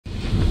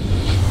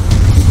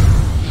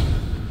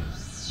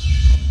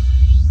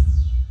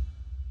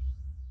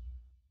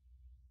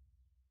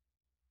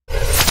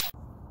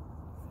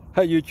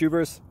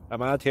YouTubers.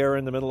 I'm out here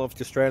in the middle of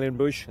the Australian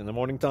bush in the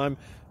morning time.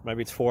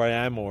 Maybe it's 4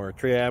 a.m. or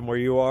 3 a.m. where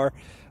you are.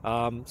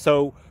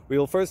 So we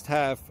will first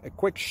have a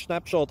quick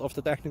snapshot of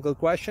the technical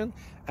question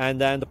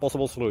and then the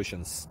possible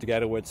solutions,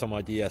 together with some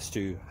ideas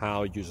to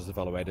how users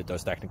evaluated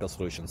those technical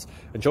solutions.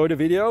 Enjoy the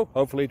video.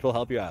 Hopefully it will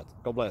help you out.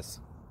 God bless.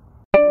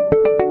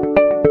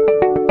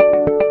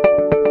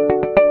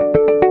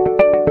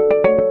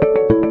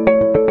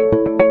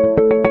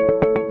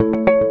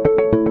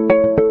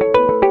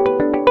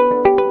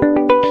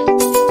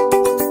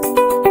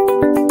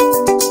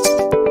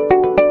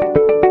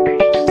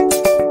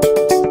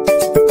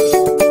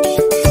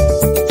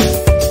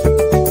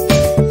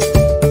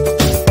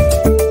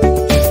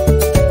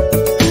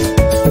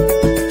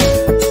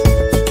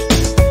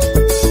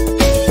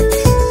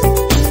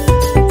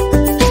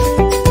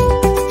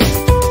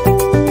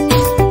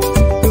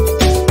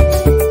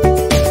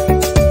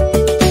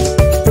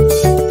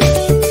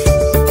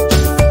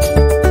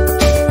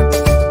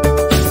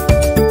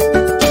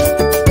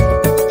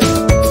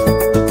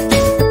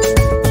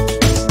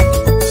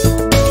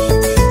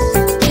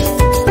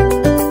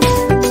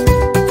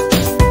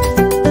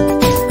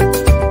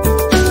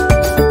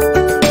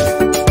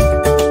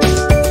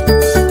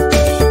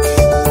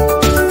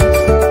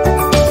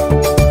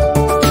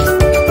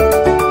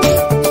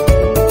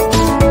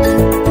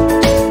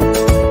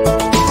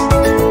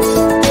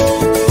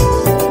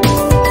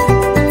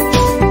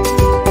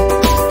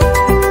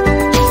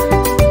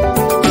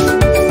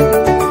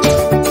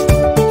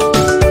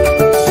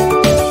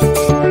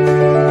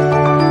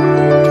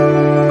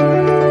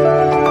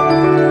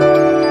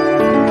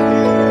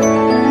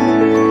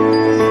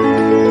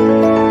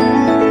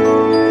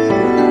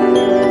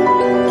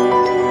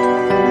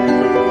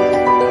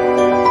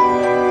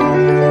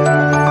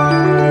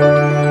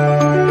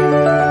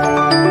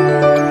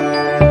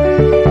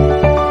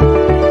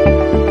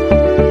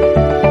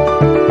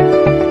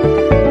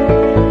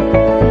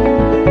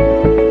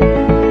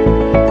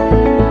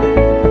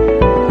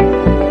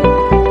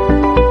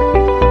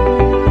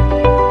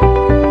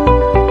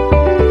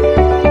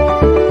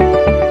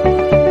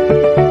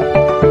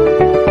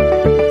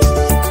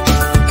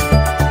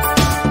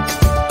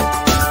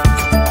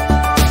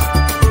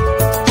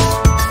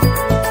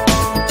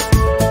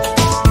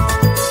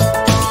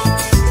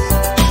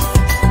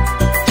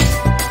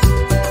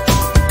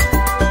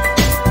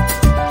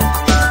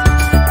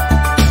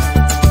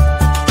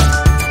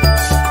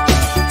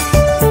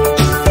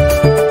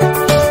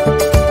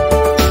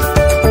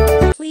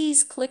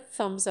 Please click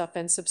thumbs up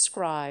and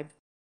subscribe.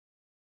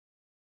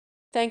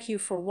 Thank you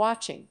for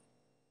watching.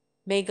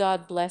 May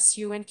God bless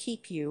you and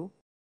keep you.